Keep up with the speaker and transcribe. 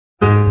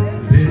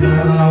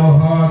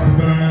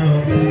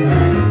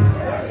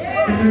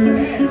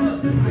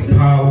this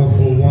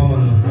powerful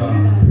woman of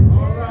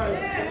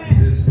God,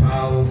 this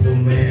powerful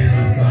man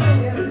of God.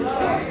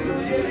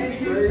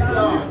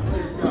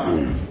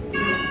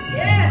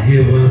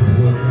 Give us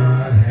what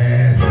God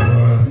has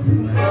for us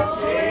tonight.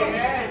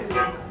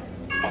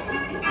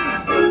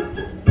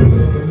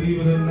 Believe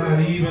it or not,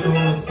 even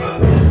on a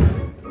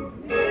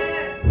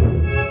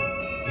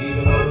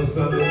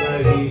Sunday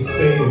night, He's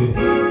saving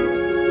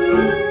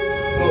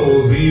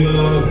souls, even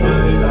on a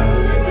Sunday night.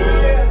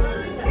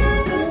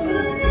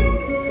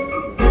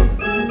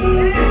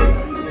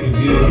 If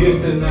you're here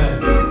tonight,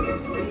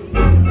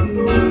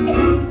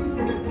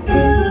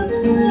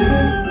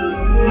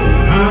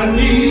 I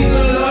need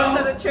the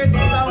Lord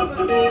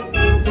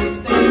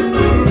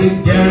to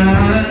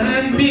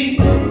guide me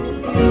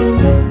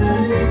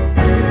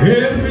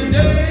every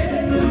day.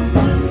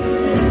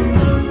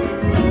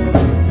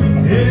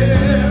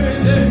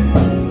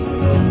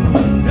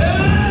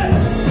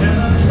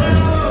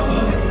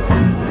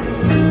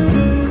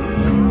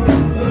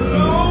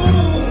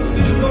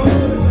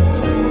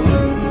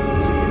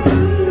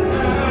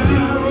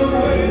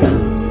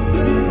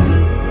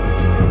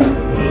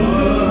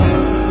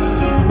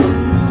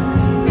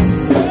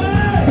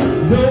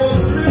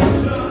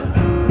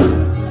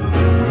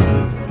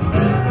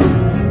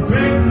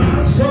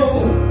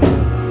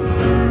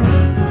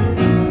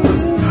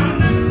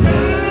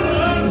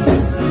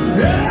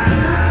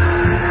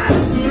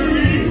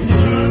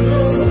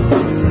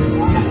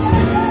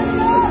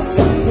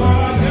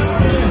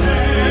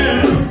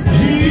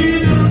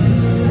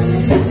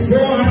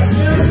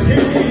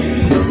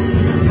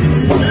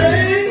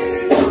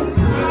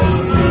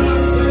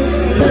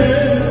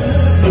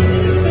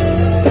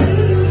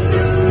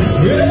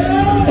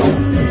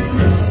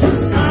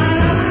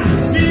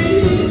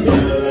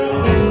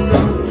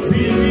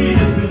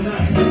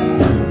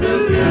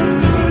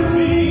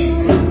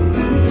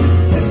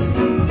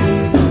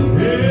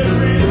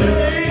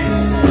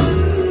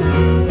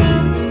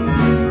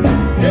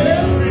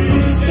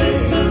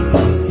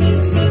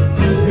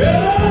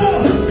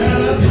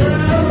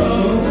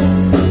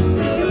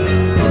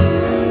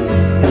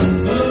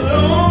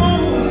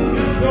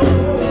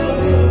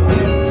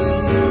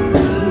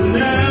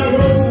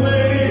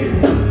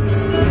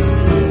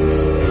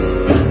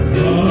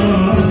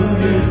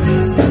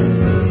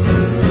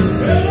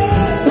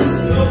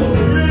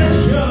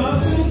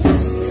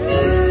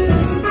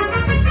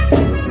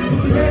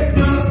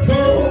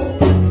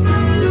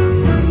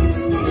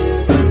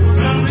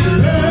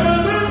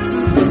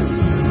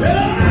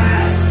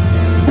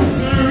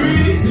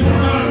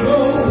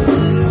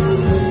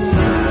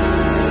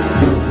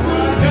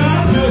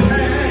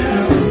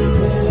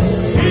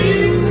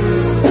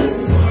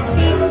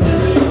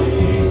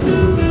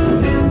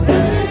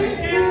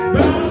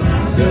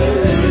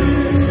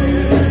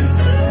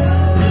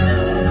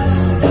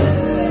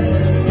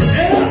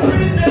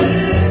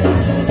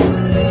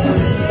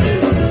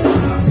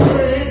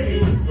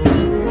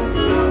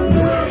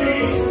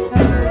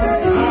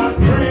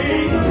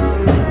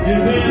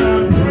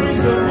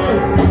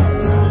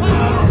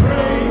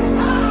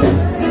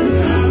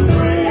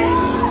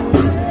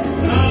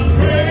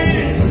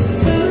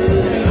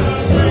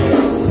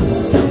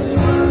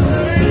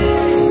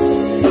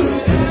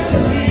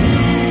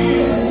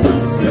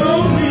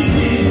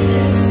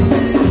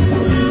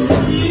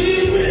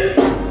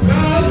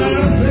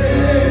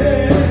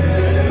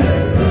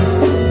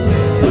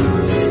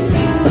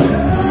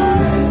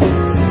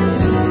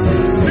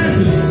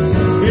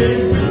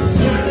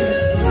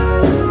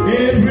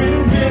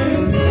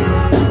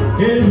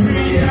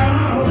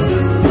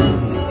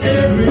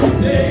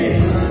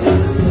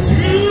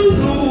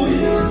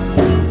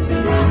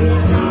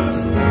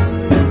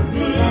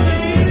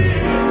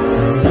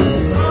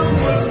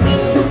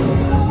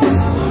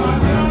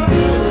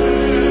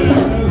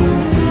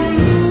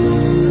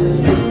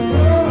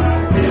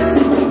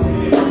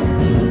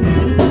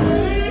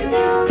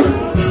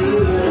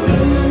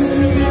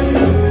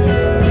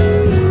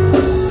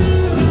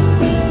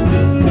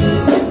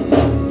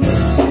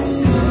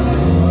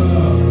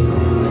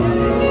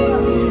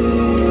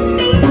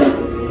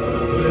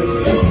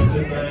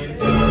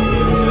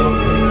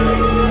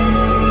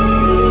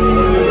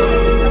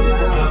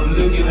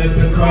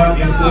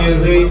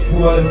 Says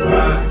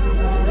 8:45.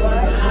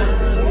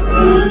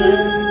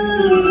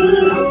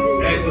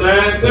 At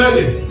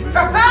 9:30.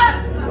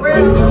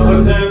 What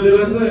time did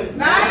I say?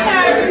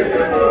 9:30.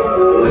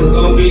 It's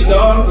gonna be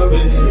dark up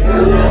in here.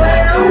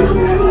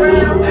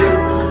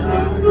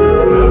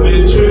 I've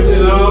been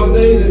churching all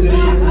day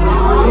today.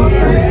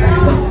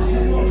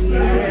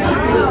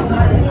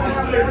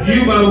 You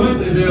my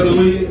witness,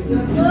 Eloise.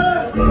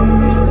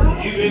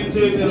 You've been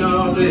churching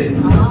all day.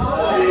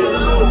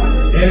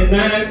 At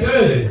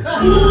 9:30.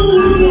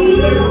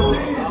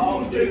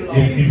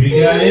 If you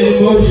got any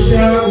more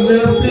shop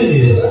left in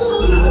you,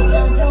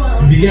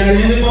 if you got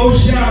any more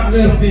shop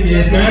left in you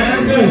at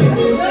 9:30,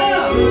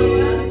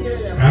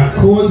 I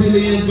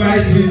cordially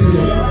invite you to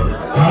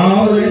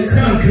all of that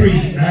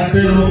concrete out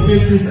there on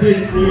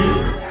 56th Street,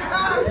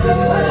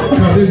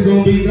 because it's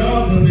gonna be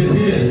dark up in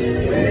here.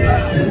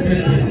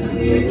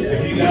 If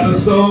you got a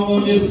song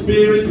on your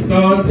spirit,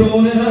 start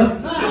tuning up.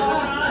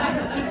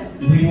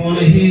 We want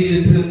to hear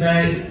you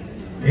tonight.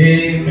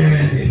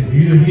 Amen. If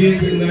you're here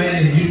tonight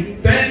and you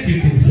think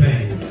you can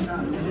sing, we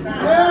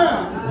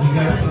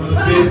got some of the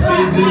best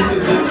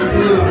musicians in the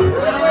city.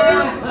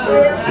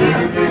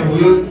 Amen.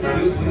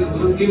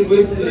 We'll get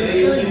with you.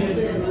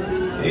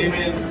 Amen.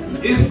 Amen.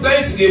 It's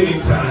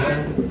Thanksgiving time.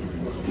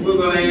 We're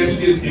going to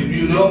ask you, if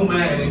you don't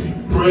mind, if you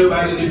pray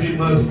about it, if you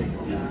must,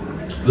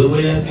 the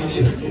way I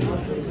see this,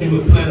 you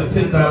would plant a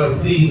 $10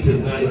 seed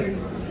tonight.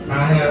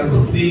 I have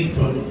a seed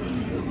from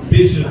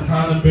Bishop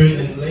Hollenberg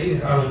and Lady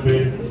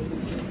Hollenberg.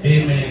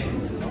 Amen.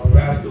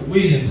 Pastor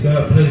Williams,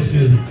 God bless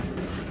you.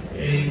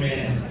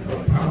 Amen.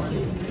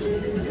 Apostle.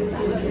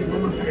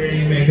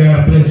 Amen.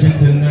 God bless you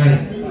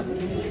tonight.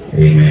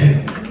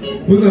 Amen.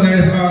 We're going to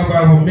ask all of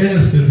our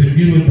ministers if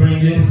you would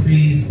bring your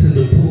seeds to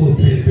the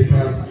pulpit,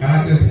 because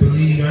I just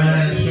believe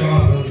iron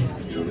sharpens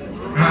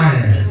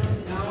iron.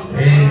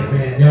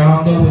 Amen.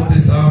 Y'all know what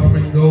this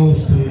offering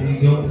goes to.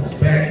 It goes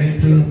back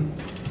into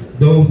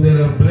those that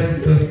have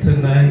blessed us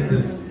tonight,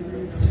 the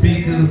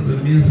speakers, the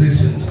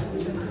musicians.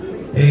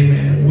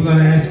 Amen. We're going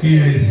to ask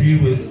you if you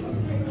would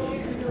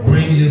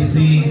bring your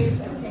seeds,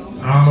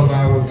 all of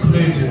our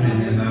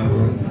clergymen and our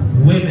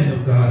women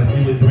of God, if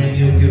you would bring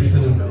your gifts to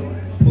the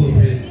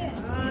pulpit.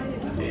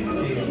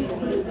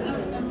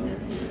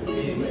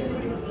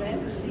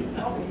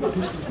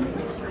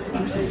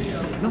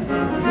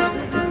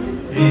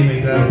 Amen.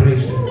 God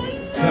bless you.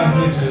 God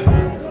bless you.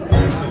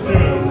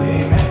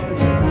 Amen.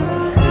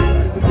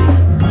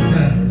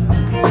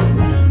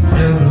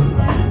 Elder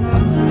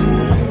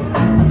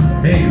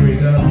Bakery,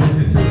 God bless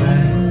you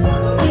tonight.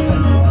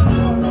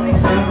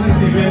 God bless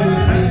you,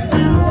 Evangelist.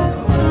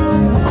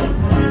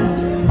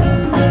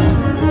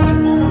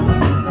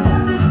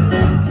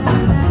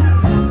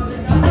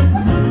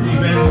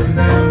 Evangelist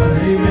Alpha,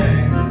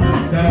 amen.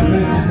 God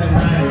bless you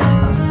tonight.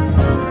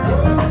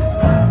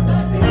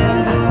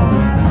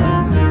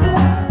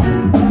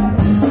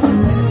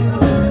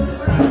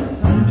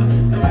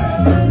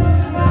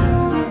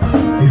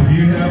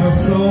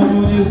 Soul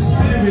on your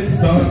spirit,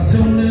 start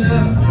tuning up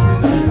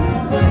tonight.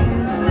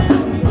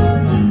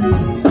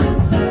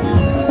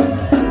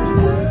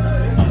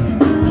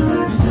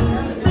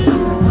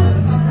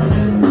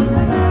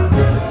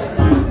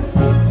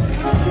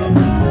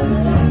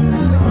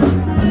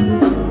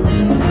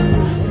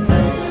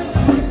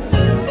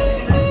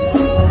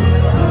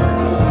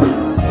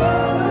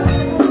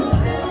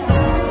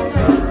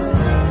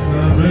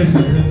 God bless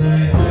you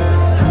tonight.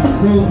 It's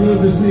so good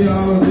to see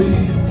all of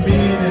these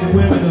men and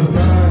women of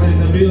God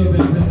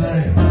building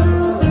tonight.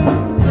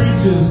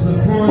 Preachers,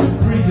 support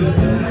preachers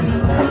tonight.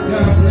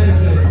 God bless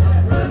you.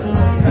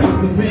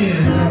 Pastor Finn,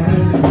 God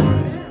bless you.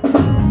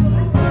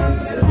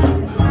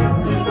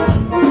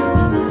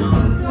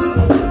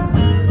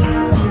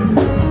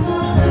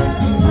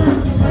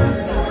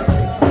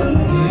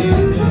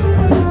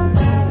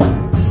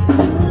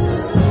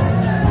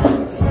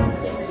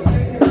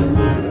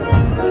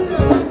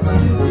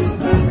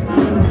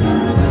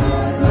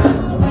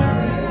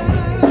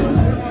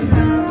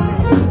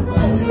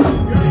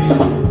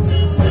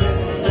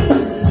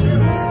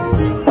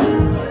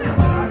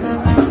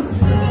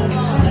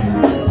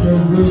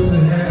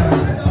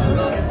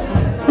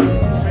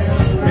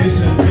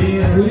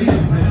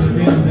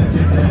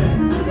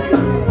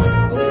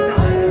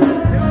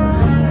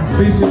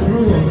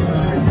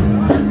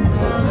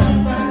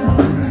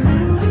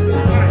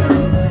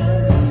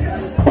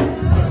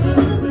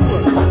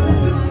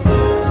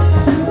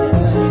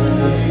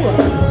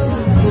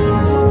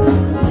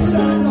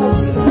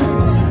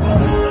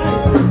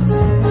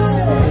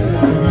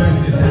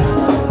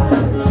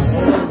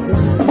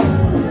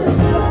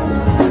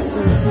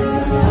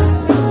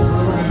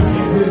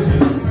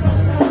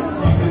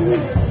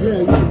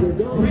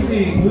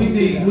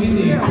 We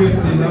need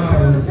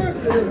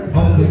 $50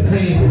 on the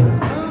table.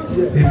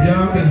 If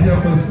y'all can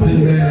help us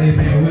do that,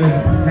 amen, we'll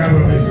have a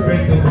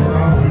respectable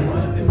offering.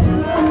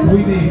 We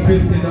need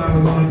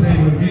 $50 on the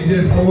table. If you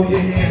just hold your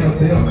hand up,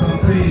 they'll come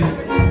to you.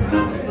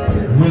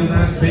 We're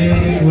not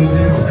begging, we're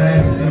just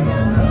asking.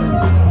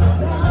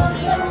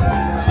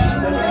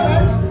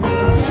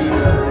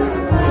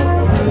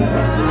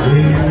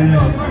 Amen.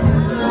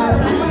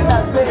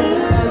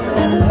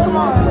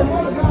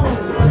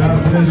 God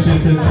bless you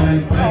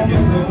tonight. Thank you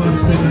so much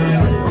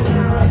tonight.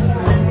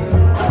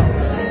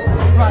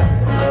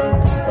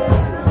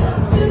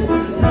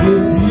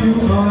 If you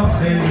are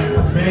a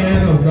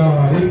man of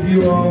God, if you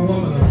are a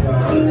woman of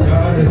God,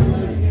 God has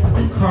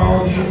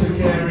called you to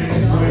carry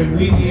His word.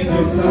 We need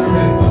your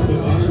contact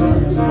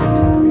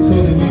information so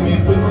that we may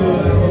put you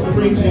in our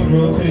preaching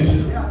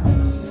rotation.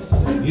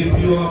 If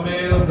you are a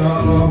man of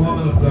God or a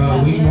woman of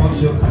God, we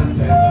want your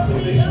contact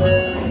information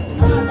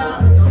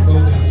so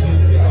that you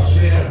can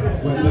share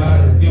what God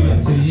has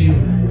given to you.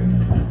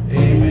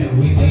 Amen.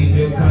 We need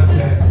your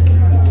contact.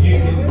 You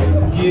can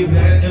give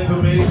that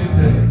information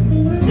to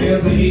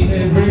Elder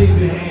Ethan. Raise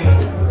your hand.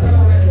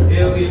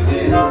 Elder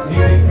Ethan,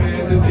 you can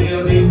pass it to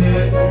Elder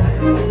Ethan.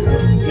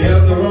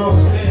 Elder Ross,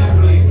 stand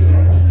please.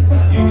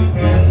 You can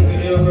pass it to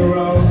Elder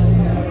Ross.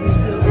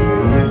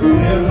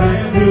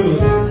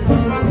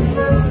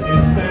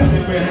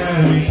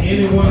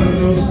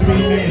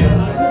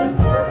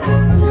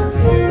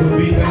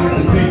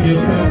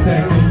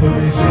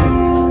 Bishop.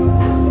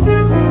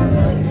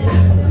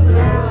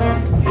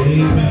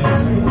 Amen.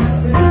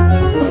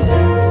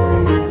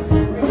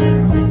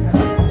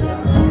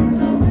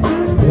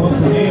 Once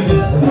again,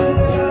 it's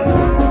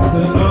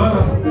an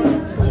honor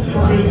and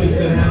privilege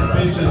to have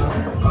Bishop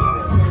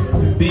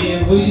Ben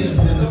Williams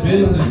in the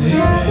building.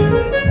 Amen.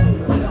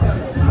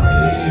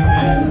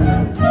 Amen.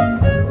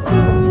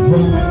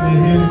 Hoping to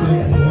hear some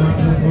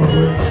wonderful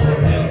words from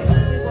him.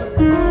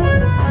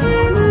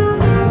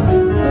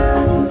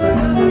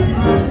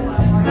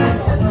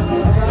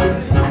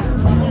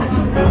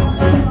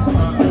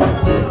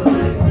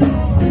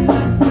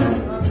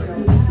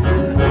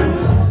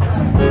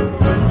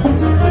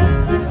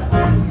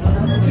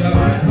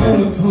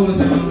 Hold it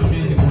down to me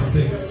in 1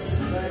 second.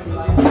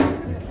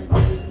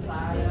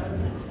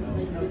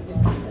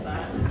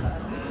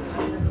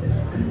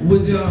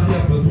 Would y'all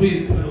help us?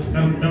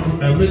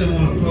 I really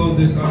want to close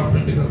this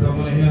offering because I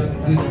want to hear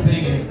some good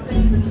singing.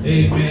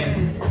 Amen.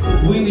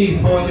 We need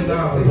 $40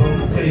 on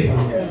the table.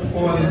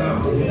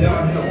 $40. Would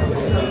y'all help us?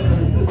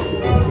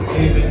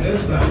 Amen.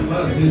 That's not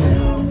much, is it?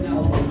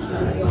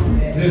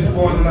 Just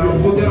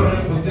 $40. Would y'all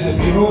help us? If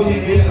you hold your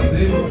head up,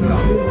 they will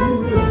come.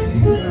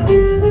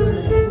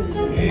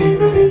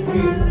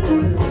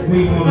 We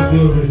want to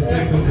do a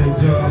respectable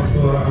job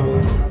for our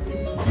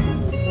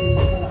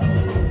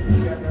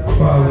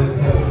Father in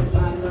heaven.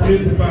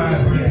 Here's $5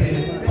 right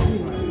here.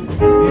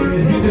 And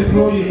if you just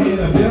hold your head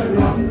up, they'll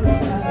come.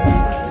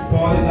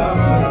 $40 up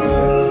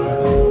there.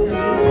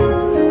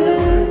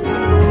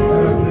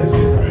 God bless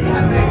you.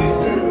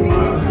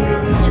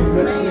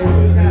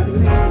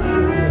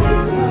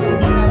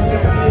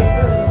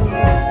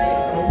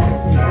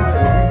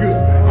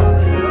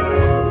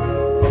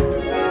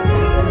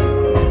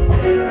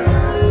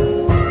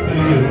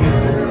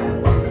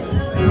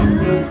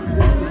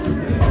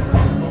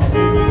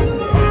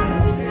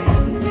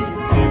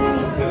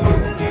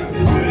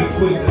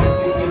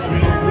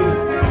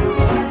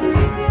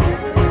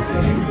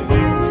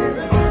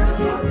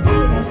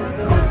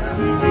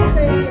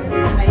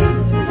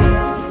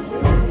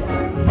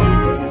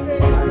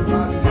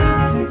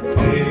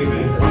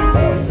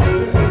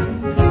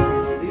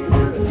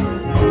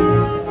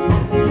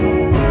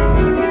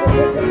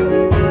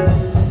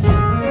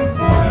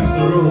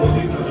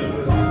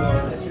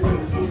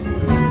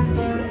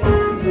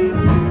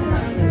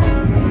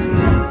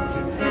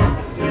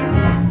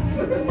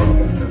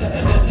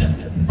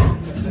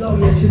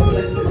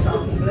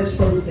 Bless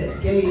those that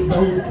gave,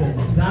 those that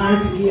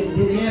desired to give,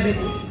 didn't have it.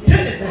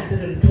 Turn it back to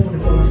the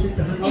 24,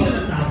 600, even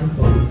 1,000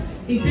 folds.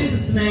 In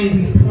Jesus' name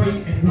we pray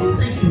and we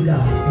thank you,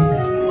 God.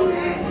 Amen.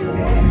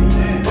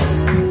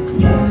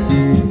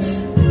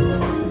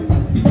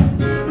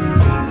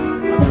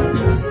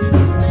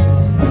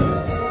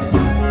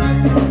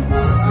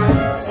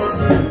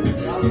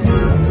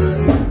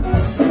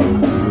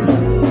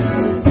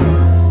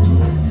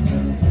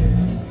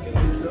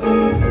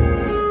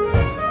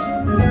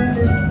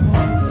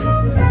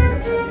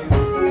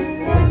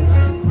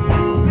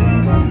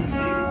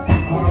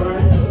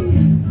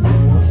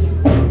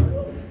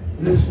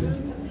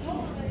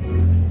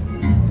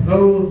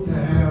 Those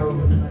that have,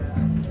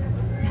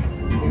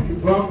 if you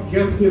brought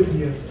guests with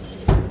you,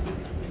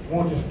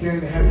 want to stand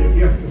and have your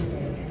guests to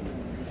stand.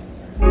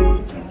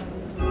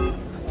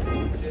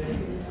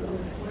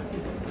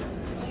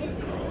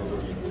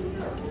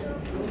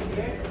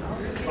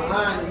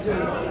 Behind you too.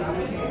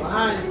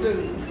 Behind you too.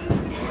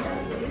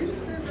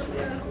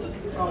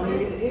 Oh, he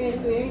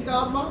ain't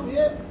called him up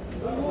yet?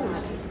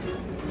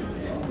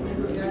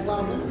 He ain't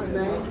called him a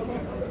name.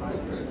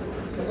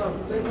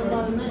 Say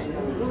somebody's name.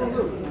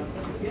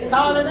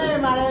 Call the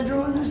name out,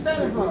 Andrew. Who's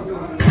standing for?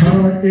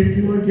 If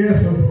you were a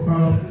guest of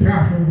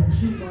Pastor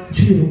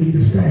Cheetah, we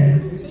can stand.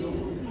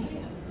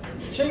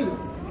 Cheetah.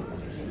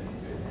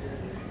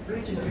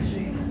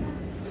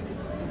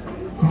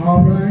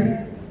 All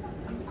right.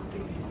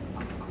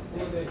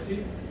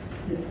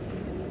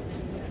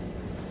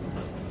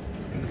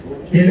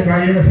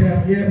 Anybody else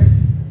have guests?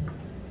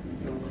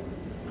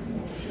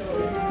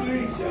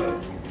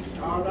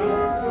 All right.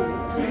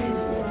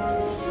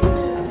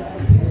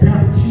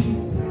 Pastor Cheetah.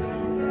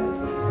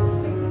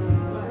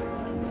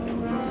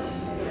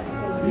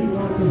 We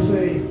want to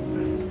say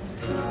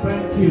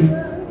thank you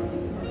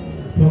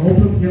For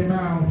opening your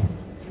mouth.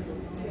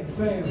 and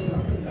saying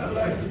something.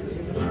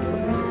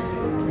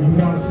 We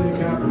want to say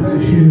God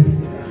bless you.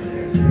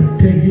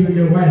 Take you and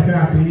your wife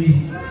out to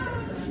eat.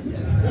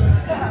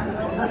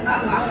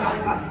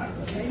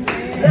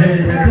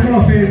 Amen. Come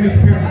on, say it,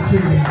 Mr. Pastor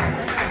Cheetah.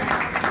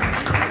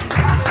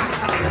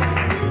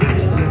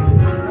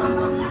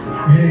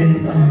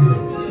 Amen.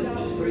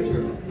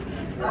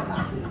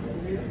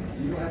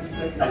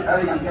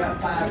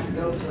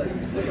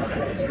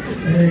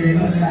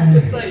 Amen.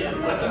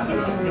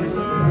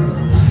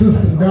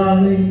 Sister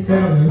Darlene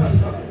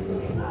Ellis,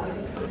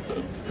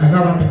 I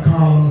got what they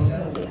call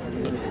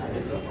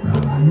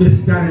Miss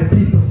Dottie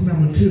Peoples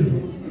 #2.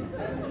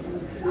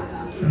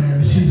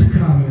 She's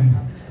coming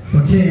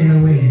for carrying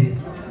away.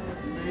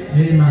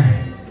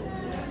 Amen.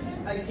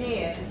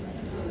 Again,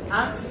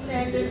 I'm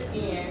standing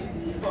in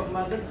for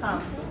Mother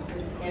Thompson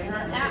in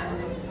her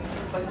absence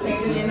for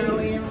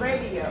KNON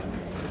Radio.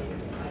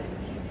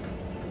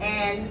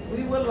 And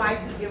we would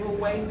like to give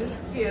away this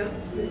gift.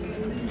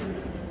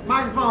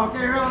 Microphone,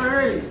 can't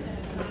hear you.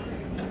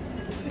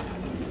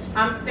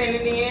 I'm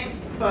standing in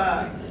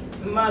for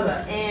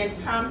Mother Ann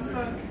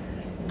Thompson.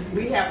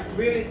 We have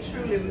really,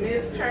 truly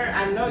missed her.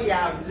 I know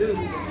y'all do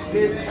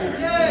miss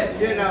her,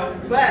 you know,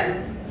 but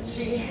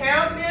she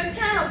held me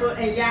accountable,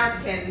 and y'all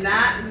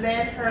cannot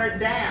let her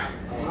down.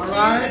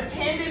 She's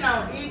depending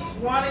on each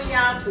one of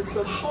y'all to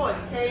support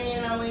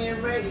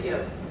KNON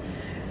Radio.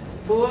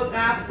 Full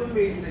gospel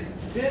music,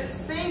 good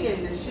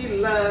singing that she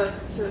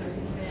loves to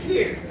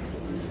hear.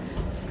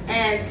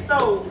 And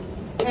so,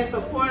 in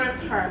support of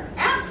her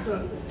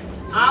absence,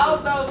 all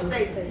those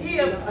that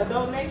give a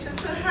donation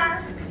to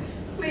her,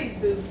 please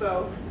do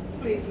so.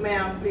 Please,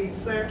 ma'am, please,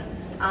 sir.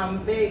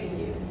 I'm begging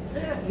you.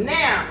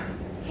 Now,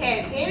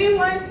 can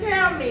anyone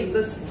tell me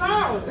the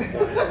song?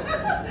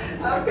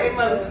 Okay,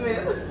 Mother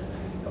Smith.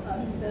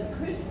 The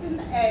Christian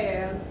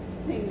air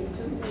singing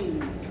Two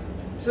Wings.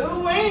 Two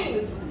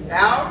Wings.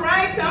 All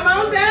right, come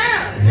on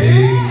down.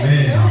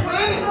 Amen. Two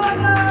Wings.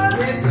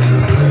 Yes,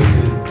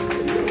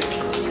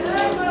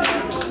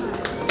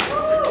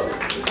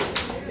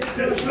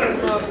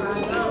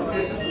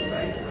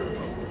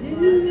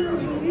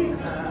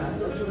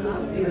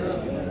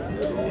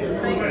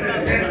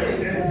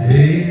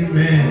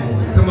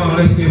 Amen. Come on,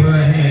 let's give her a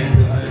hand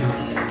tonight.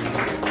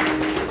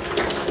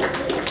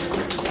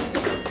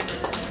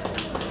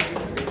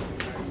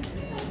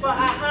 For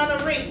our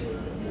honoree,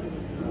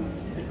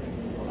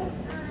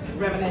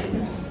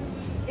 Reverend,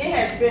 it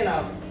has been a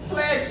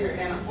pleasure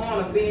and an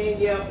honor being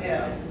your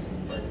elder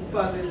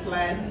for this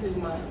last 2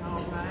 months.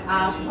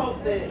 I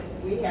hope that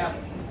we have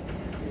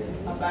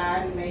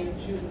abided and made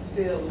you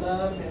feel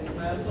loved and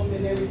welcome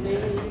and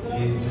everything.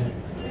 Amen.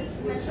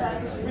 Make sure I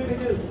just really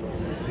do.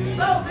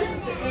 So this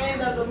is the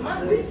end of the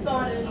month. We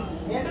started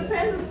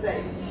Independence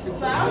Day.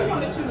 So I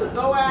wanted you to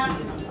go out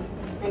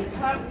and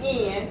come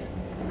in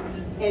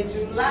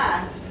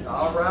July.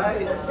 All right.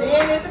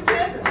 Being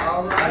independent.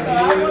 All right. So I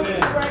want you to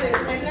run it.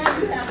 And now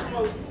you have some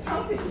more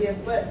token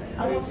gift, but I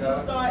want you to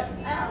start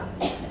out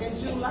in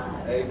July.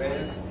 Amen.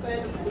 For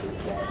Independence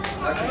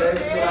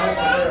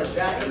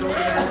Day.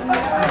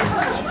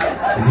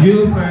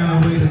 You'll find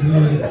a way to do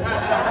it.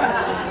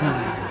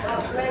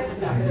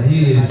 He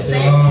is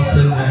sharp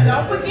tonight.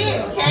 Don't forget,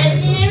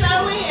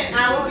 KNON. I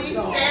will be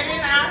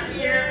standing out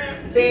here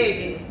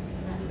begging.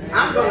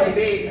 I'm going to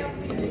be begging.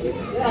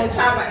 On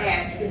top of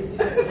asking.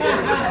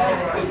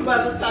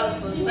 Mother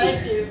Thompson,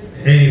 thank you.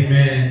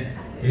 Amen.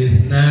 It's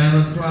 9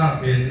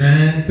 o'clock and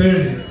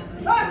 9:30.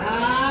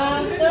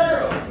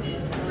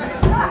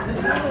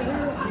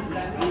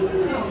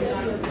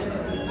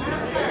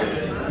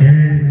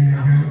 Amen.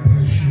 God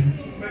bless you.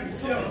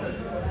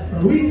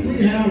 We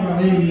have a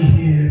lady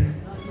here.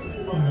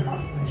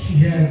 She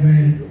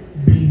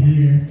hasn't been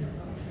here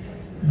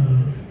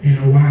in a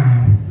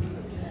while,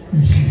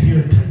 and she's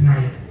here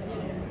tonight.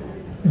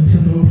 And so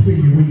don't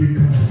figure when you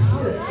come.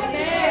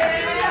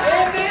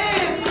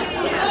 Amen.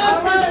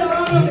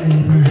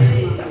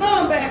 Come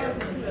on back.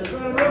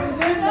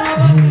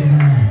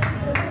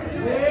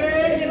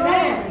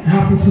 Amen.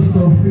 After Sister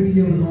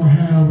Ophelia, we're going to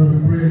have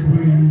Reverend Greg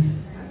Williams,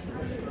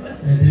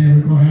 and then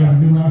we're going to have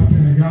New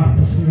Outstanding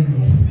Gospel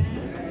Singers.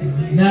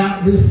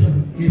 Now, listen,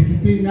 if you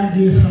did not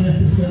get a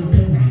chance to sing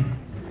tonight,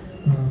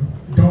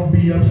 don't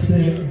be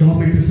upset, don't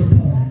be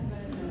disappointed.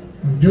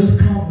 Just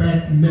come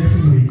back next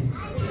week,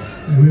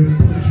 and we'll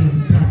put you at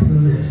the top of the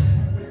list.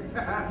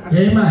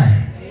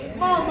 Amen.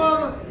 Come on,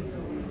 Mama.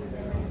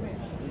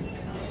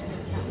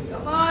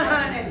 Come on,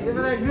 honey. Give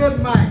it a good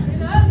mic.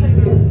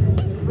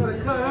 You better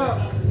cut it up.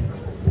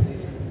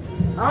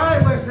 All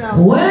right, let's now.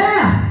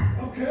 Well,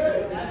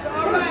 Okay.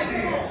 All right.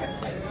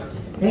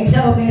 they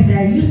told me,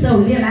 said, you so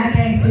little I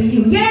can't see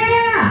you.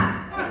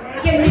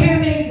 Yeah! Can you hear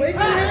me?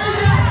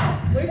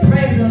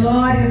 Praise the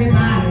Lord,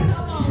 everybody.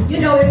 You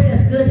know, it's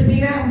just good to be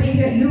here. I'm be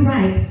here. You're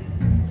right.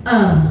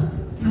 I'm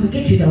going to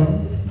get you,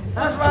 though.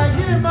 That's right.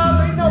 Get it,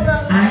 Mama. You know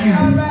better. I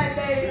am. All right,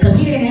 baby. Because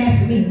he didn't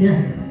ask me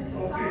nothing.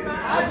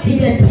 He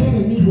just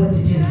telling me what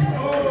to do.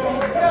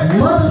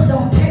 Mothers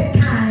don't take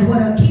kindly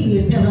what her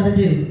kids tell her to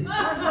do.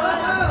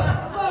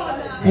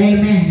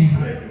 Amen.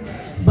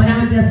 But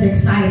I'm just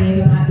excited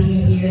about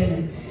being here.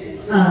 And,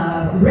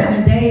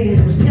 Reverend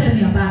Davis was telling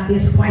me about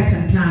this quite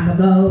some time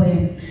ago.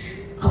 And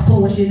of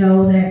course, you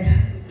know that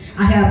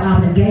I have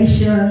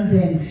obligations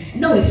and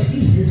no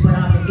excuses, but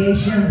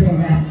obligations.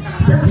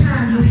 And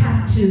sometimes you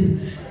have to,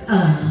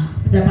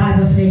 the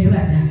Bible says you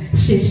have to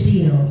sit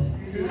still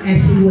and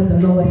see what the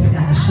Lord has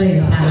got to say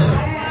about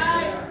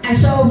it. And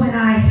so when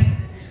I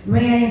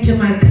ran into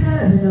my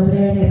cousin over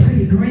there in that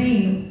Pretty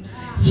Green,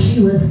 she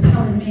was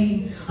telling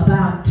me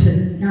about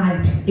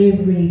tonight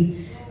every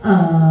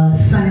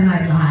Sunday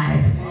Night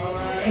Live.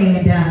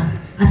 And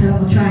I said, I'm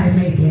going to try to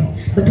make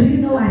it. But do you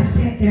know, I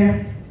sat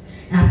there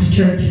after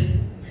church,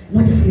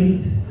 went to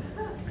sleep,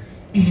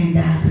 and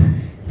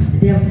the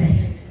devil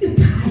said, you're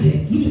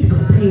tired. You need to go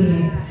to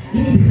bed.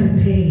 You need to go to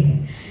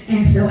bed.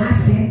 And so I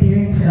sat there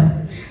until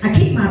I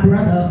keep my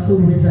brother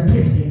who is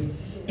autistic,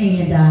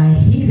 and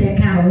he's that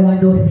kind of one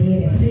go to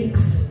bed at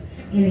 6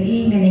 in the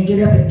evening and get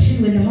up at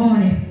 2 in the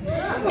morning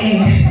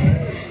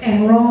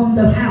and roam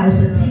the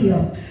house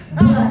until.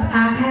 But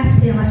I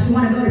asked him, I said, "You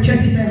want to go to church?"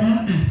 He said,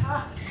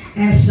 "Mm-mm."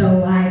 And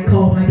so I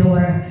called my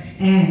daughter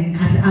and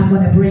I said, "I'm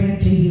going to bring him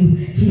to you."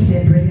 She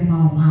said, "Bring him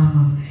on,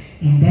 Mama."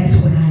 And that's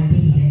what I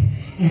did.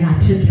 And I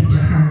took him to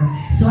her.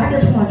 So I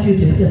just want you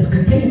to just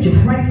continue to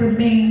pray for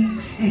me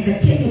and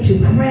continue to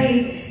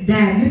pray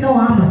that, you know,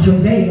 I'm a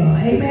travailer.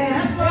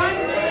 Amen.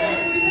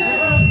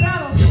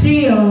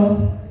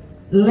 Still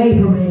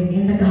laboring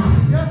in the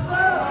gospel.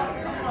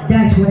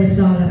 That's what it's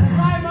all about.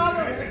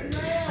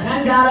 And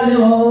I got a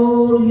little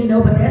old, you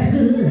know, but that's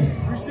good.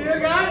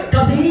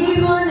 Because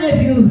even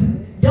if you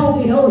don't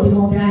get old, you're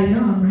going to die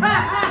young,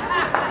 right?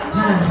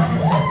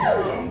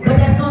 But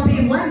that's going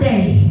to be one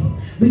day.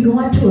 We're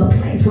going to a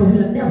place where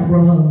we'll never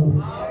grow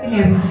old. Isn't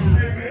that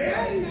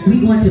right?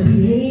 We're going to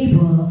be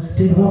able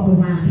to walk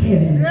around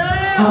heaven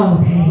all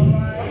day.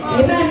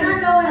 Amen. I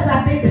know as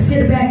I think to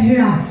sit back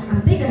here,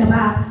 I'm thinking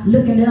about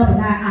looking up,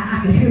 and I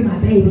can hear my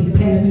baby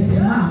telling me, say,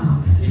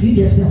 "Mama, you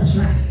just fell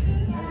asleep."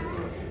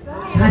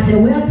 And I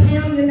said, "Well,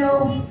 Tim, you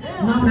know,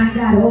 Mama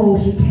got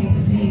old. She can't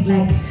sing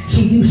like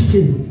she used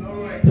to."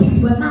 He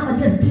said, "Well, Mama,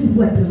 just do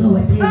what the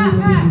Lord tells you to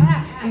do."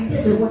 And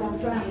this is what I'm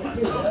trying to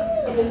do.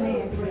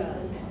 Amen.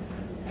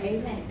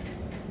 Amen.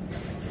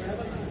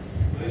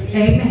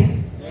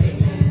 Amen.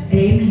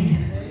 Amen.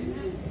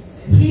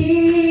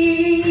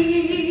 He's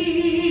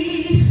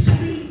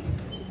sweet.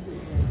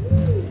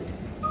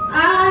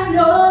 I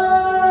know.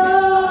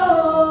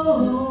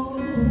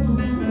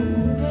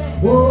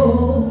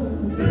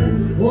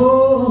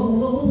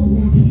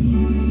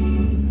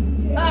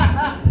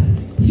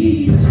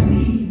 He's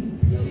sweet.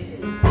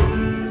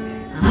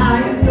 I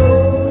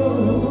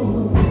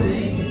know.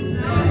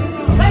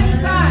 Take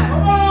your time.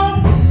 Come on.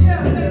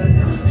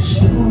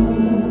 Storm,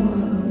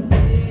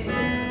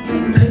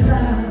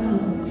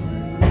 cloud,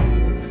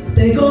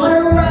 they're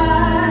gonna rise.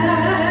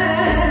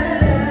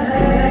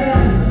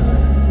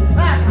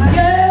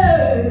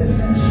 Yes,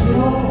 and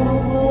strong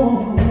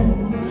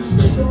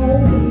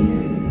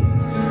wind.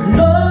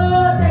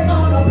 Lord, they're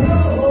gonna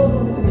blow.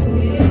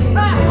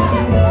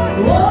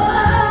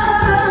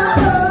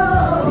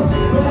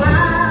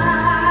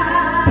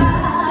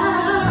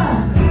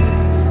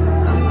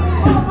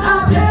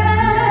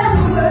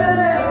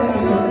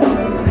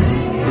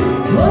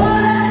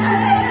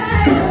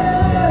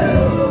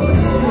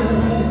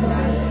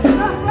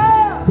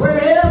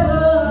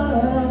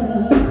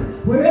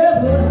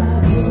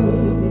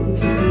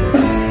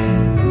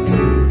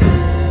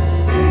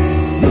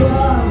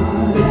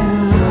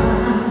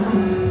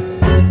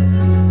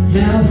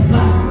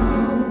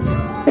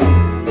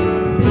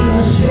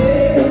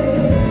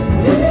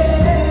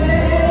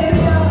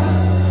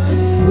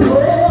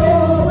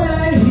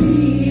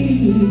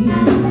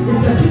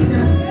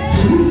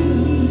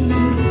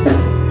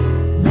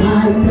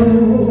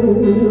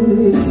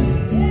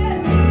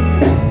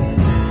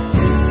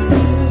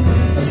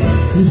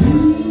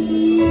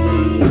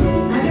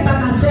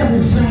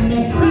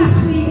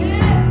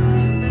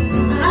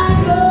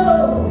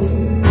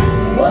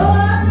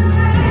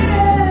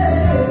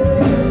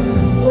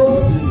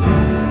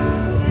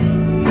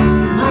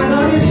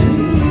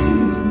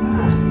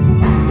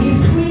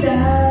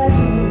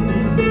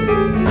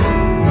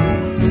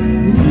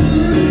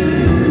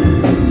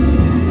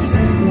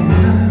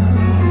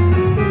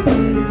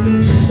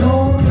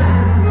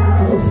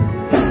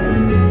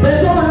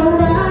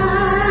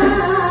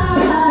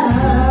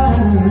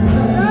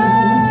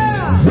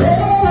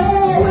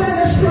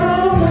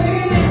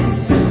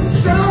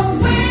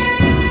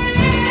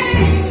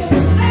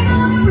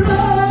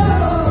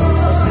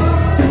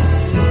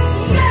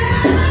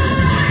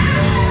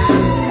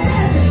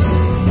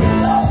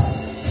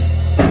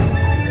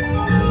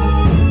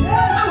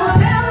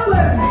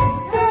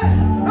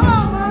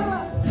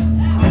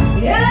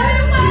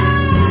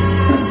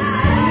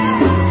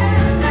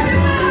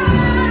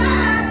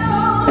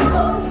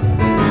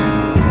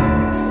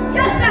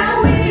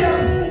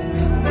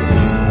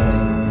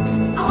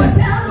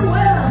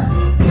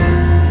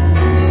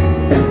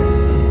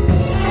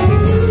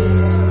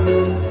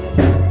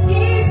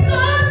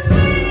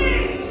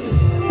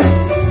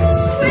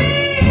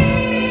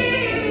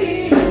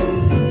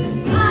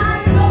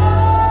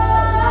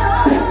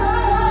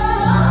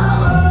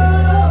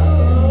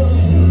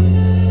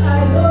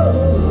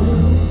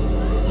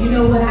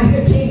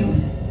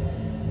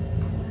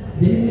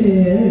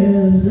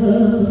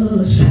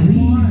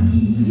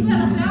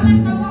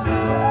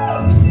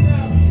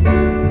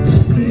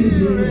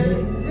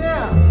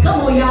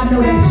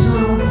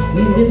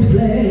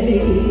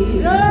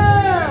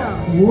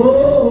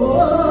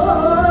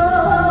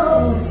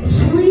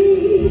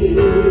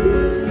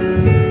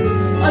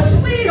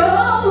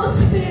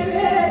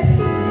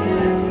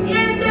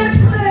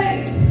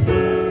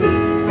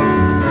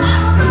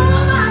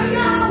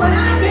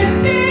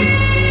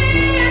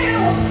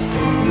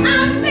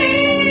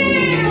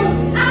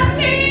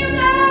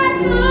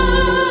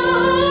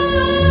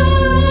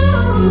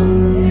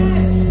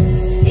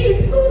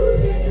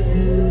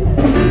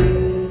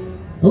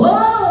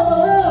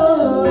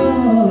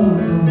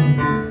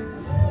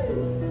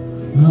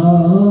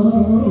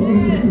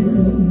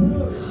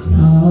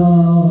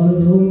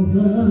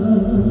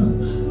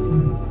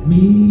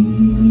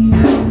 me.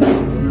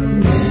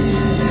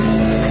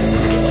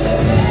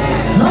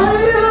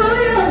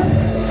 Hallelujah.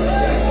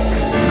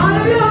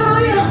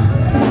 Hallelujah.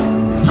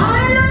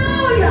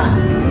 Hallelujah.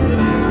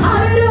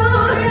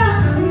 Hallelujah.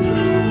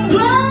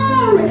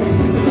 Glory.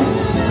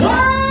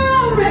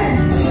 Glory.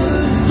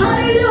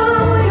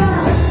 Hallelujah.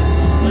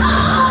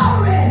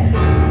 Glory.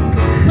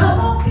 Come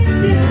on, get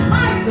this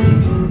mic.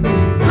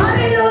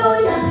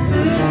 Hallelujah.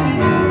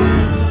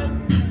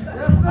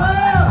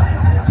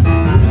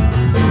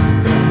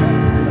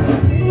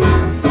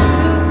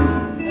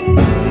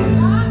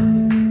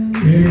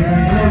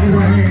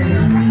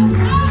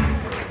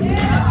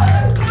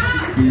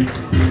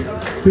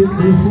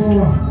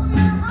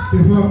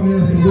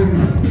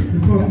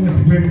 Before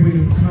Mr. Greg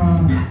Williams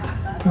come,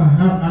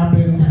 I've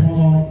been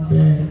informed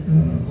that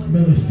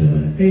Minister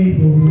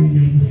Ava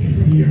Williams is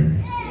here.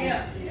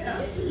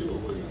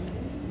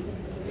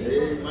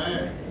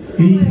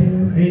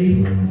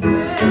 Ava.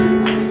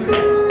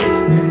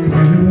 And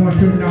we want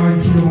to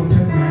acknowledge you on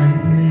tonight.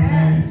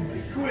 Amen.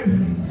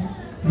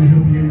 We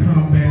hope you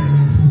come back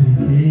next week.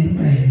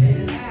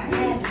 Amen.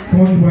 Come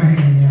on, give our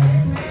hand, y'all.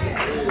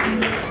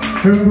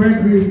 Reverend Greg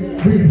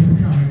Williams is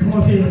coming. Come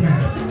on, say it now.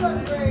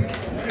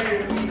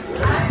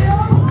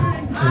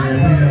 And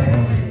then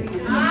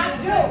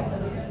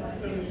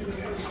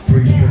we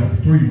have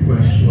three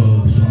requests for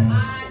the song. I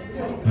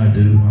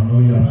do. I know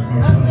y'all are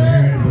tired of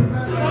hearing it, but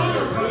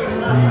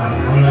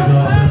I'll let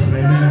God bless them.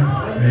 Amen.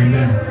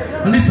 Amen.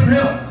 I need some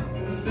help.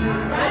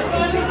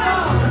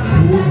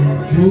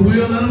 Who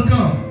will let them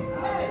come?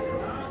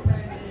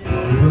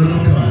 Who will let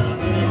them come?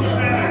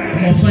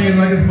 I'm going to sing it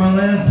like it's my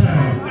last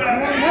time.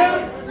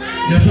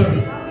 Yes, sir.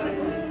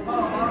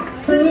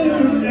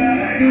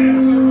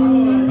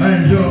 I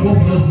enjoy both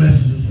of those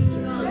messages.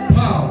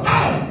 Power. Ow!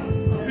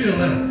 I feel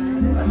that.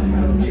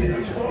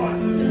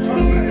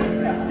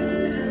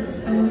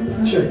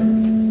 Check.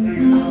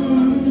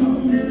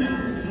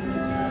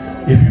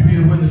 If you be a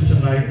witness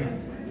tonight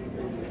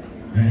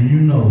and you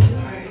know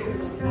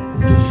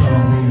what this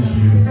song means to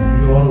you,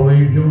 you ought to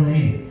wave your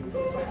hand.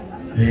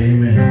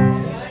 Amen.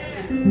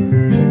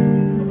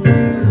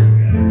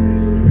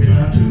 If you're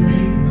not too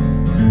mean,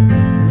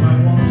 you might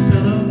want to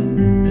stand up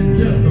and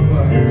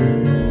testify.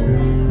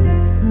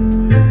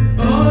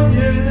 Oh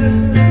yeah.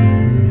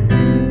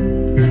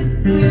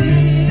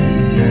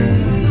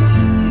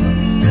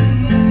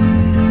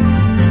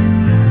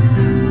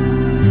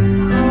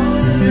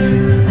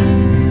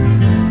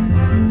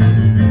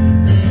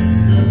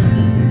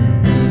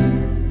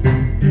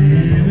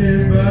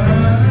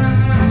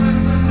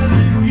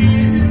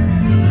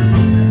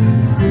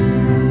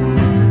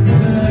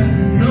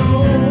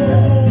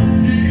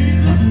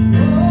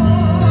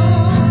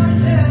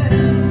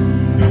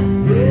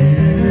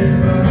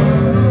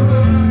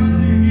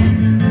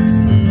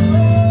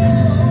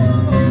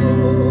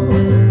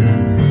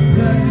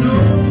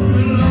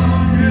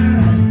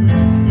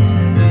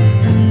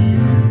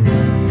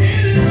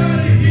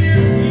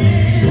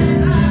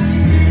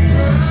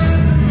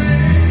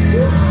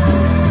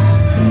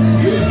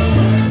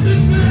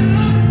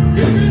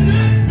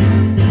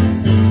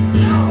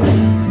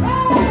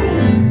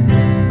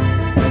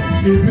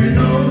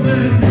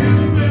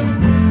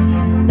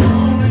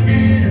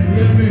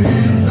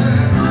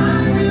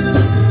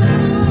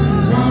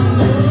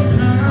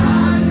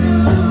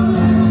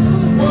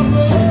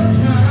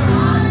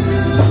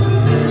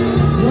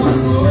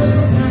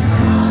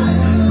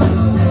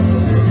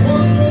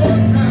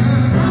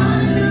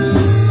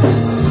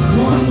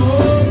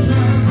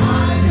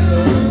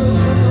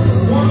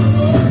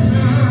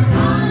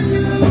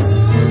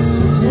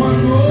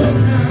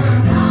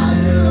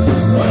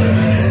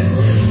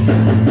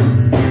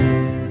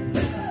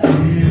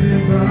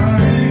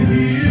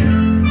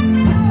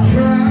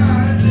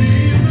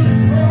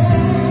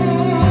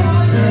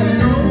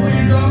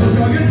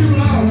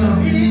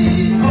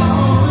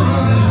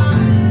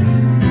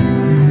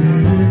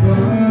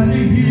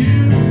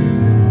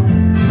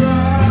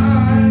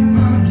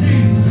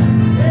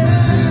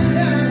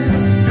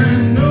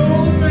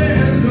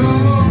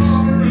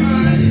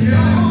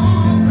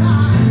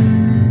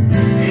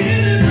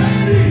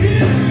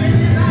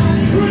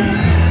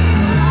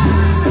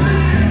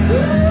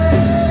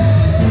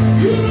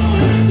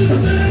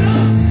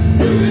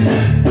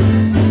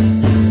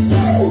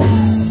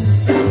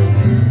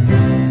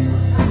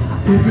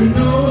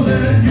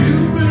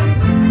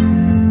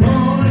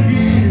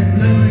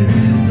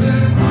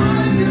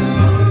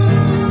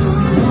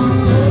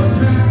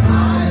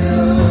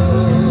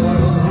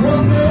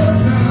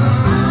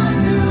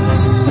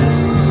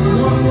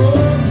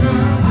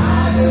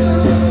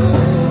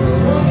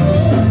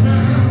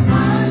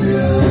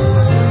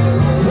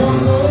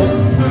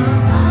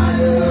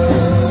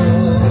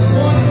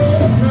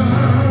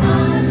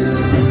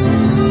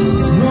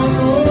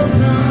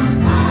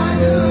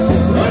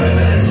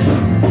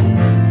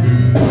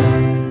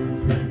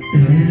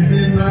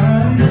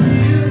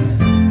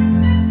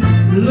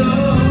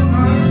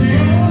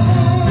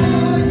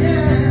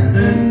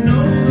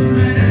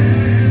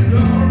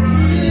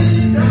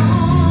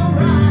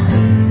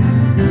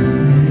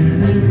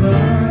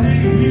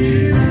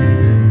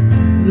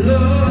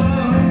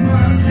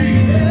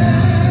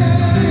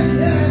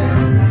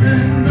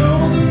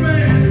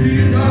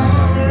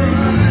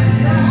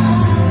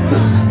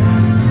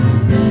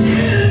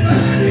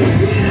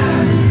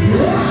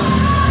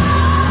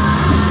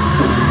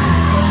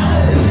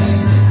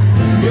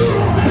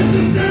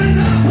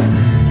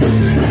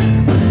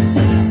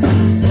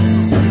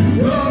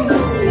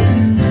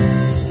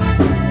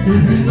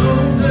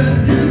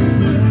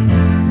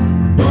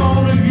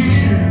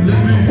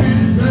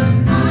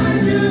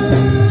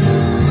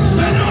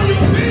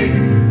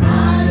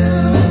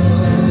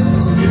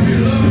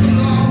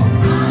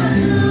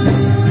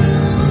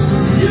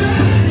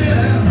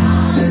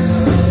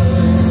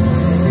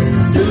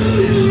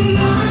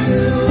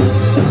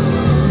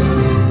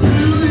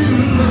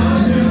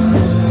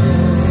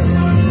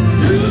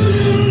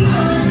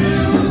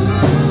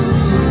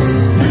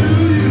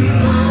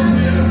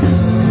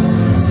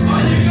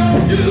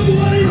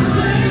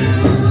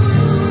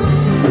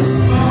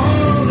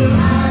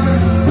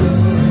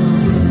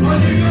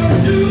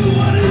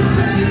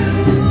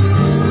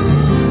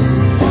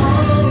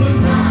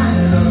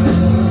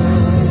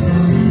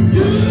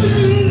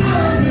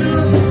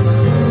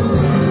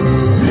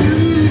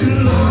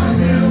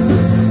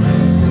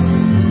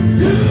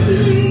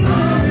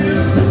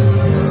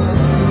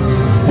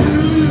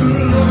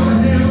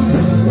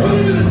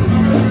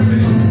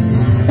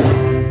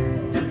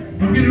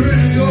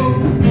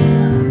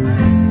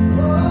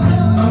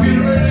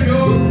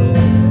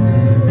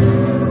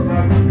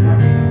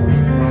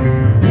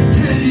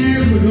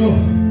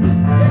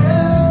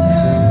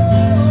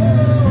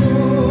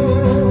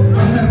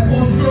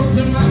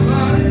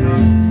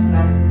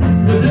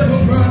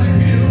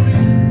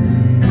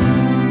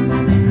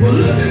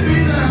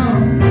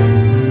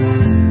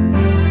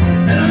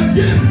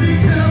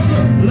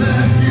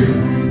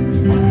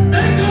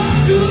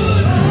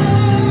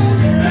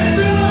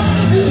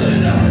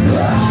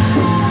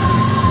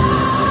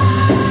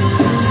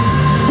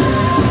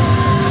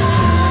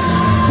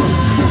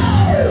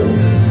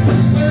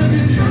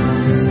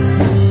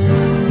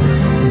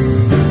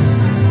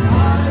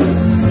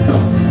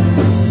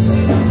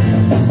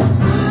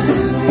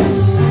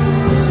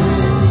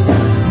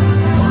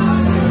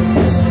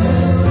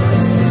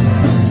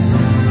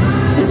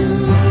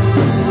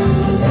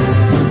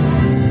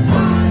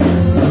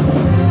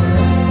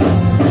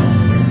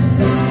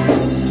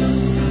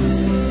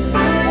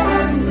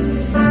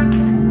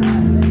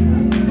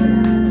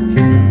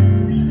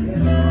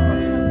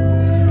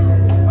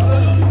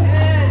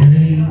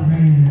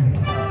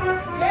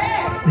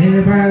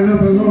 Anybody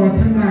love the Lord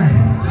tonight?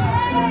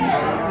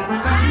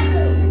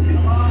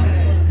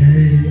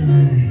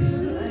 Amen.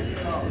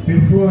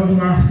 Before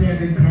the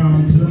outstanding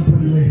comes, real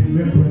quickly,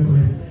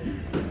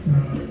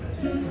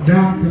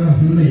 Dr.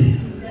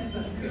 Lee,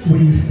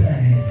 will you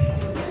stand?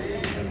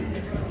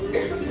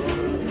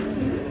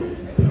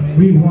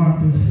 We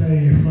want to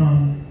say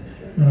from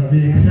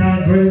the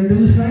exciting Great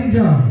New St.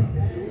 John,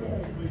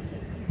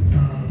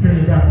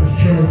 Primitive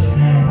Baptist Church,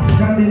 and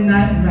Sunday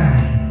Night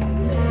Live.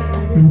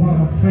 We want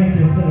to thank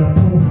you for the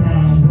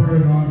profound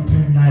word on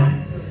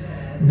tonight.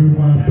 We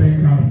want to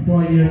thank God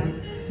for you,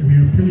 and we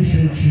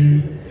appreciate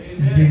you,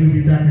 and then we'll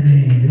be back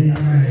again.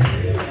 Amen.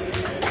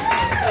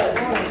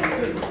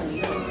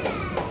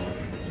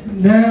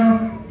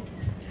 Now,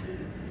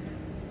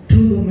 to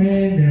the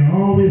man that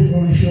always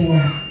want to show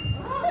up,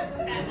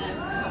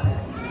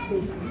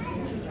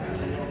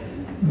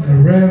 the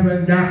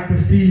Reverend Dr.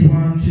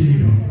 Stephen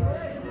Cheatham.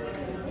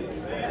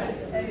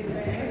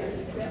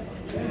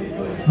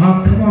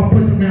 Come on,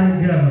 put them down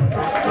together.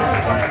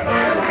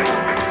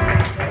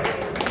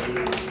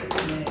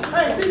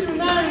 Hey, keep your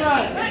name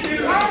right.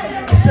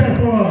 Step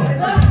forward.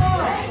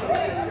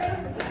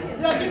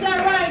 Yeah, get that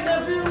right,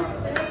 nephew.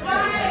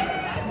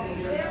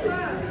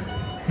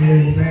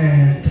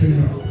 Amen. To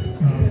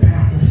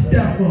Pastor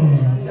Stephen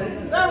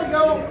There we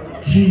go.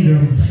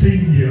 Cheatham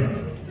Sr.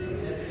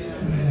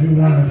 We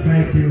want to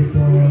thank you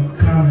for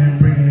coming and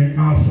bringing an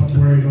awesome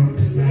word on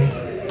tonight.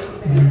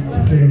 We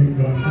say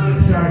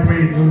excited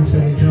Great New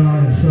St.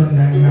 John and Sunday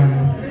Night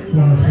Live. We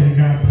want to say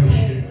God bless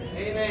you.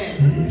 Amen.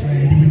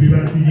 Amen. We'll be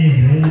back again.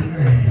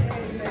 Amen.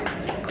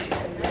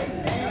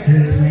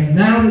 Amen.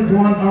 Now we're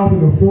going over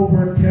to Fort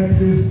Worth,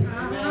 Texas.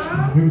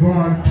 We're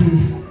going to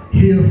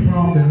hear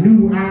from the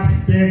new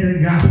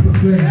outstanding gospel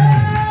singers.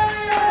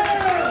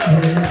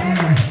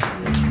 Amen.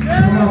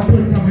 Come on,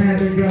 put them hands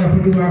together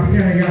for new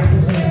outstanding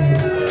gospel singers.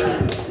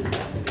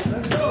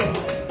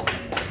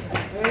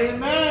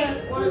 Amen.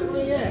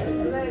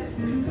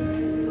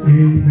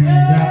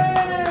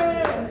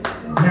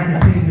 Y'all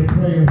continue to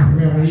pray for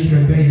Reverend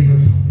Edgar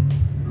Davis.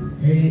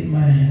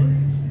 Amen.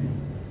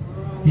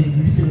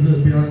 He's still a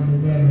little bit under the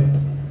weather.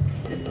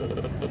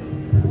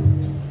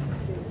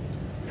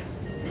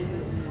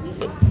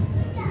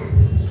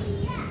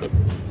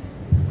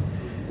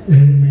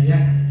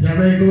 Amen. Y'all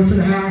ready to go to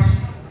the house?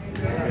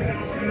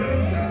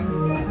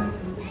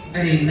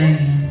 Amen.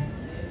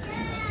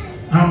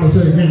 I'm going to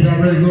say again, y'all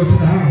ready to go to the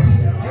house?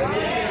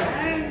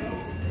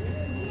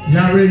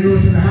 Y'all ready to go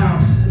to the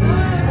house?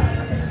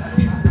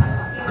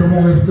 Come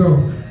on, let's go.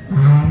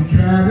 I'm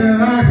traveling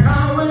like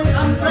highway.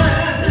 I'm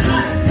traveling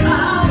like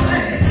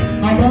highway.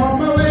 I'm on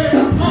my way.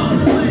 I'm on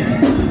the way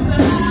to the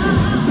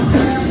house.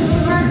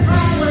 Traveling like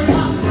highway.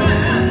 I'm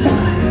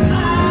traveling like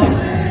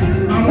highway.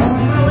 I'm on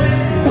my way.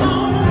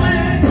 On the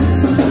way to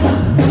the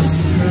house.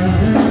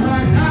 Traveling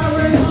like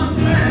highway. I'm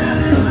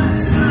traveling like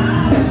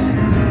highway.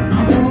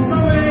 I'm on my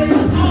way.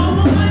 On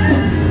the way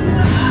to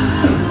the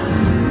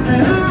house.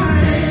 And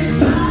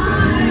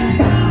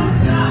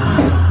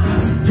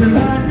till I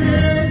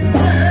get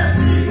where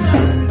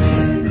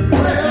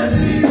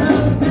Jesus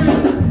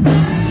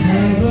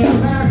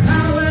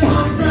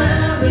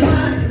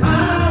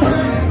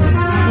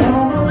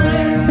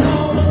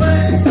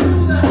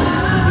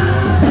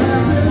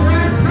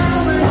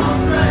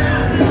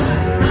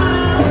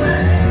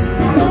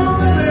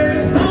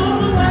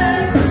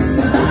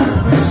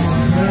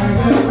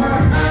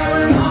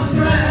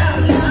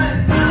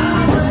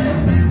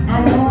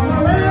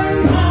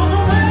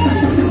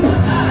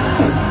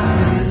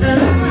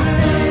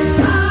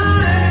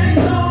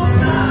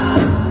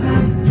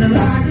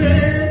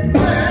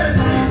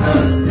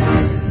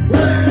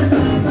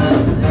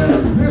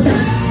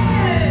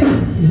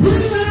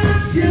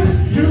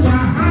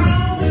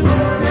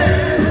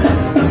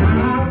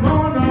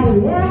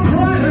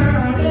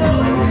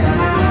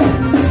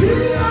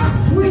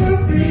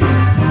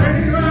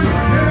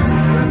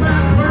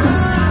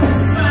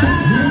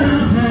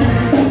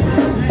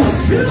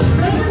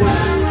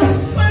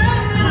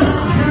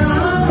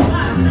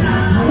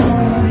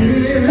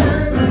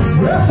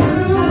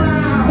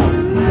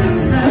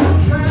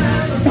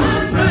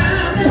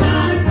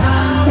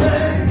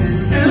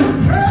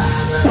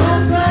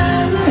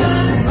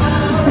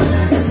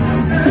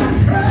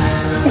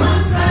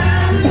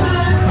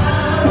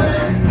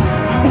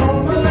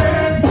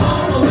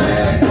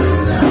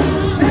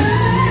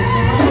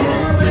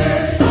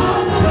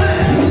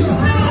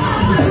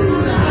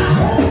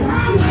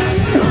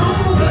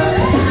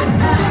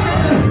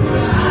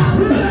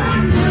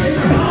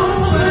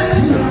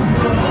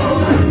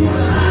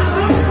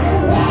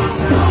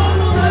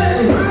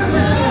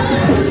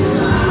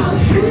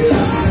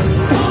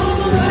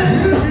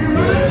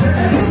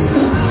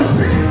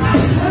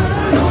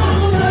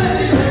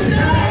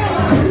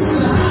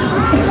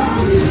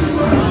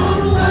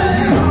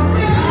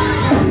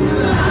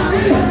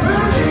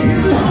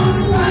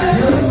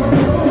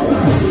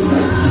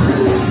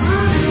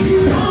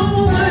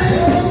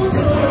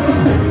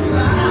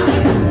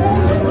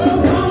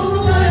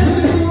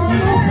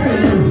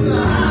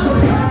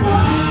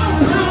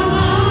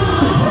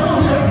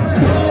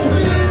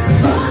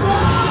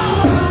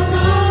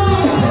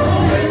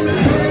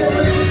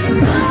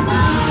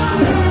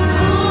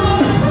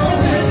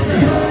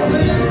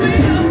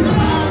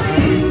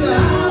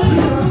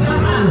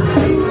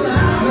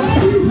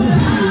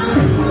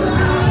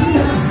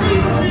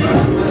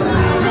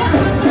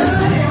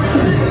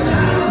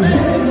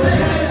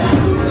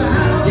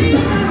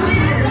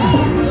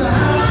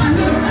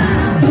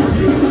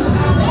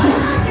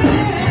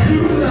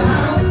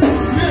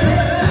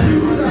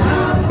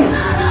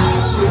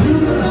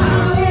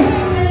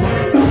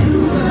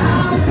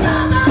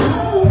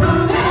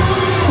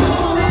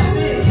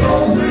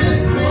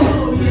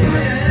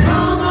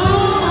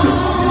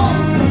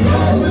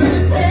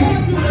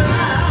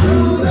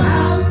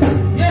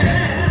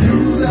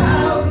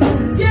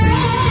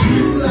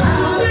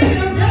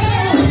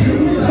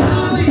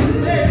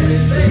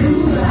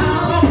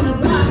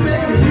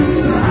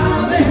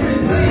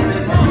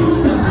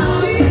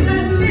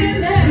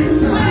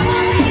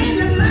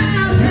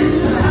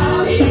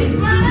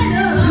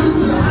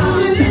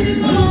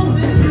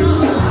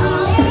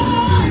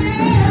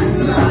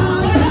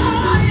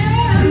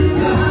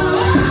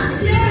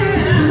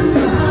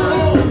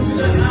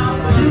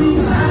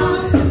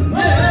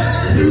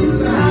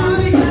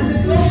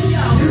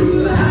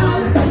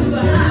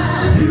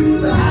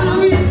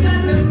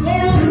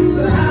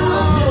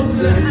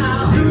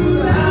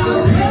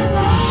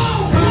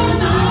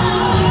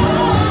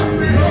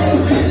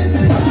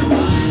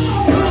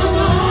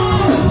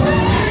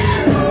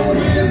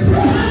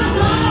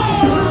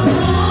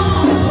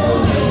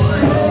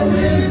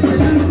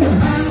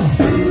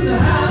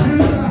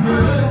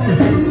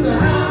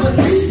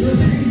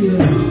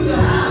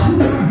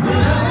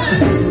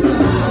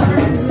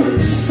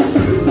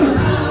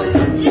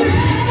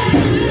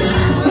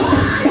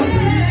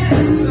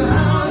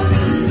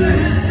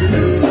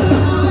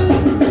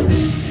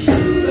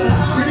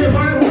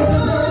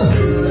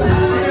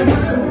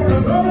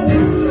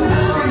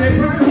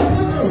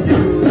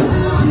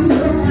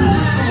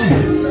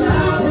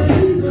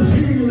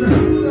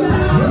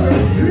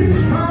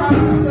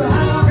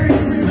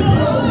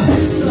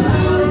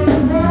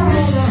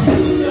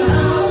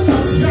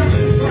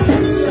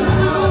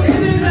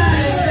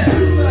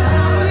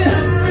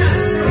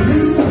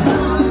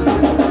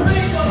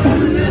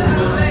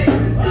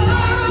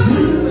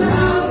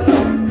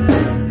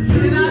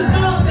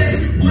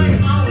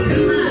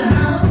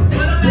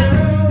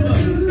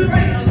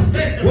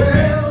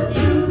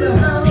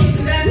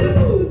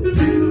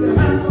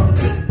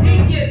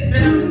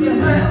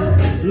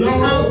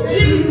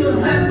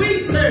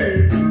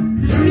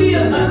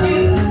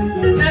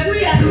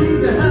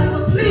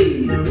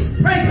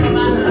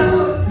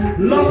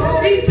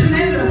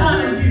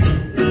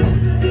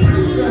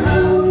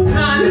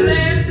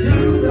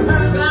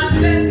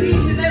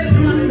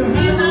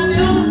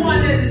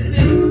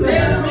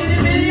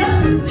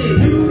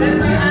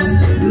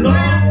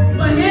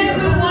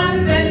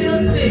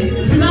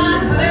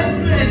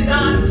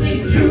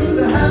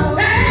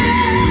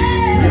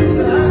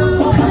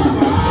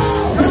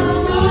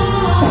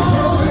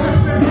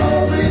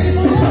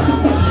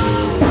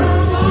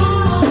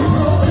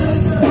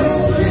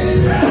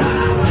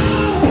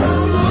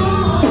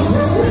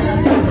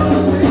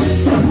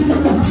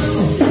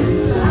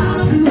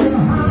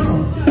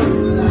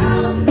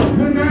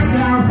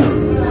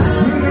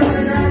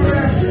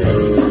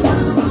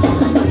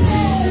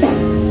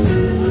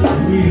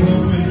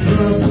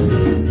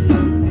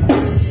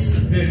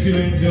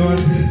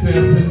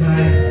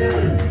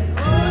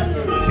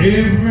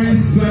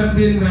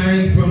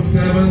from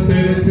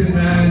 7:30 to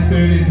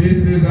 9:30.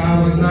 This is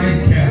our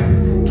nightcap,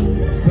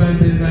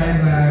 Sunday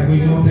Night Live.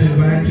 We want to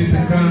invite you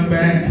to come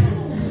back.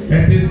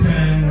 At this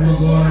time, we're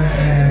going to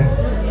ask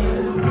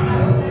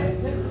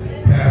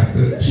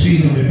Pastor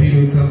Cheatham if he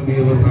would come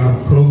give us our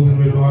closing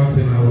remarks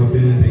and our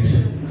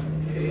benediction.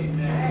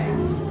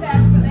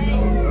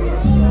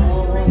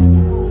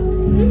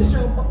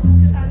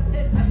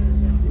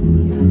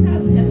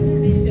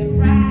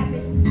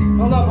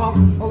 Hold up,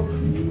 hold up.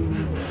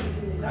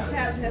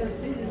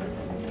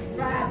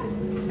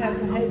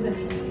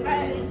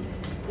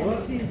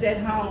 She's at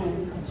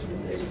home.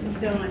 She's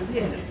done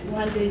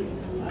one day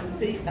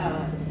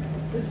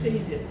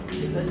procedure.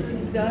 But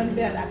she's done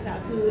better. I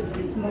talked to her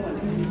this morning.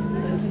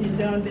 But she's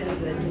done better.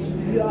 But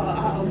you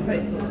all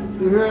pray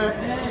for her.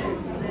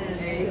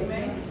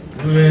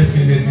 We're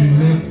asking that you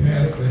lift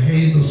Pastor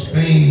Hazel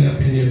Spain up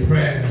in your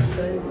prayers.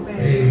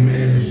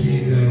 Amen.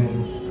 She's on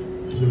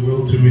the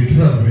road to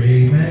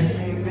recovery. Amen.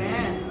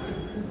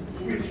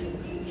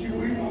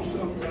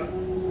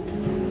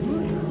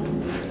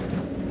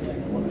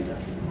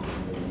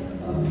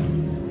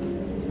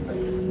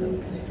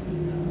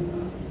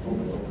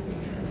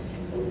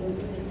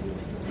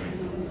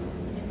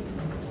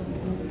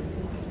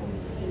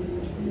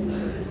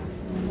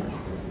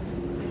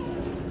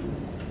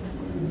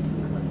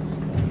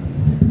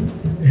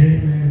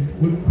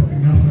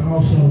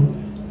 Also,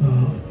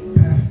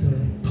 Pastor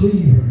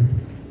Cleaver,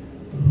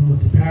 who was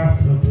the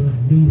pastor of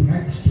the New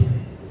Lancaster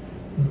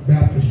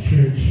Baptist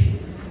Church,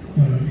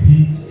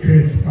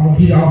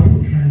 he also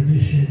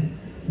transitioned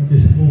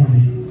this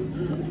morning.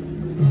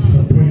 So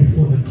praying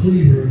for the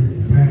Cleaver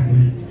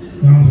family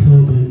and also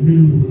the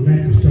New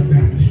Lancaster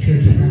Baptist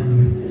Church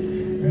family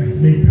as they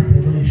make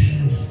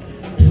preparations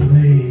to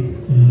lay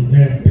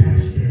their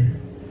pastor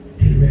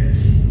to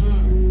rest.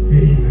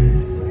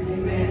 Amen.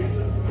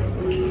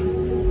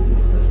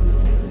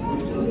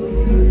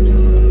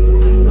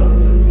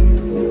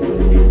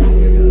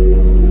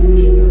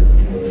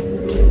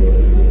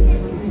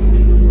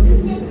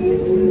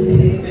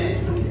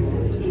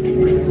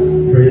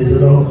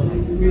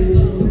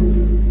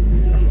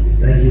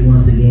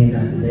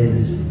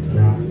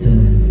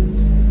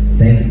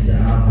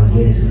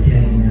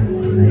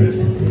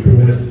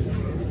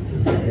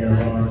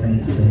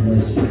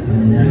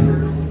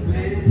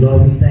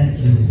 Lord, we thank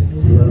you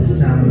for this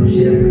time of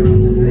sharing on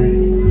tonight.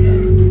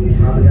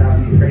 Father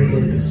God, we pray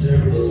that the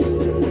service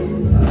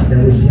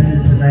that was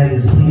rendered tonight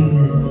was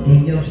pleasing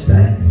in your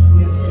sight.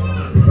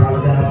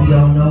 Father God, we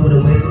don't know what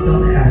awaits us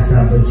on the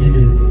outside, but you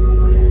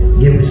do.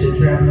 Give us your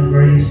traveling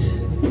grace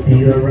and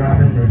your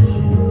arriving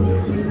mercy.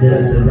 Let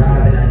us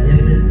arrive at our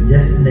different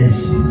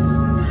destinations.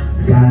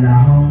 Find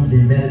our homes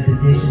in better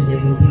condition than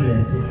we'll be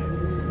left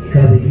in.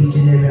 Cover each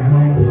and every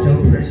home with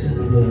your precious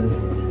blood.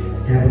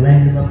 Have a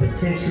lantern of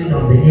protection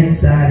on the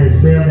inside as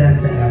well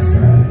as the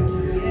outside.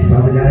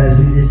 Father God, as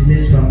we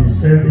dismiss from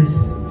this service,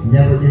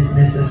 never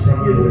dismiss us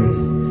from your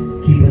grace.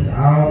 Keep us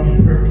all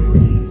in prayer.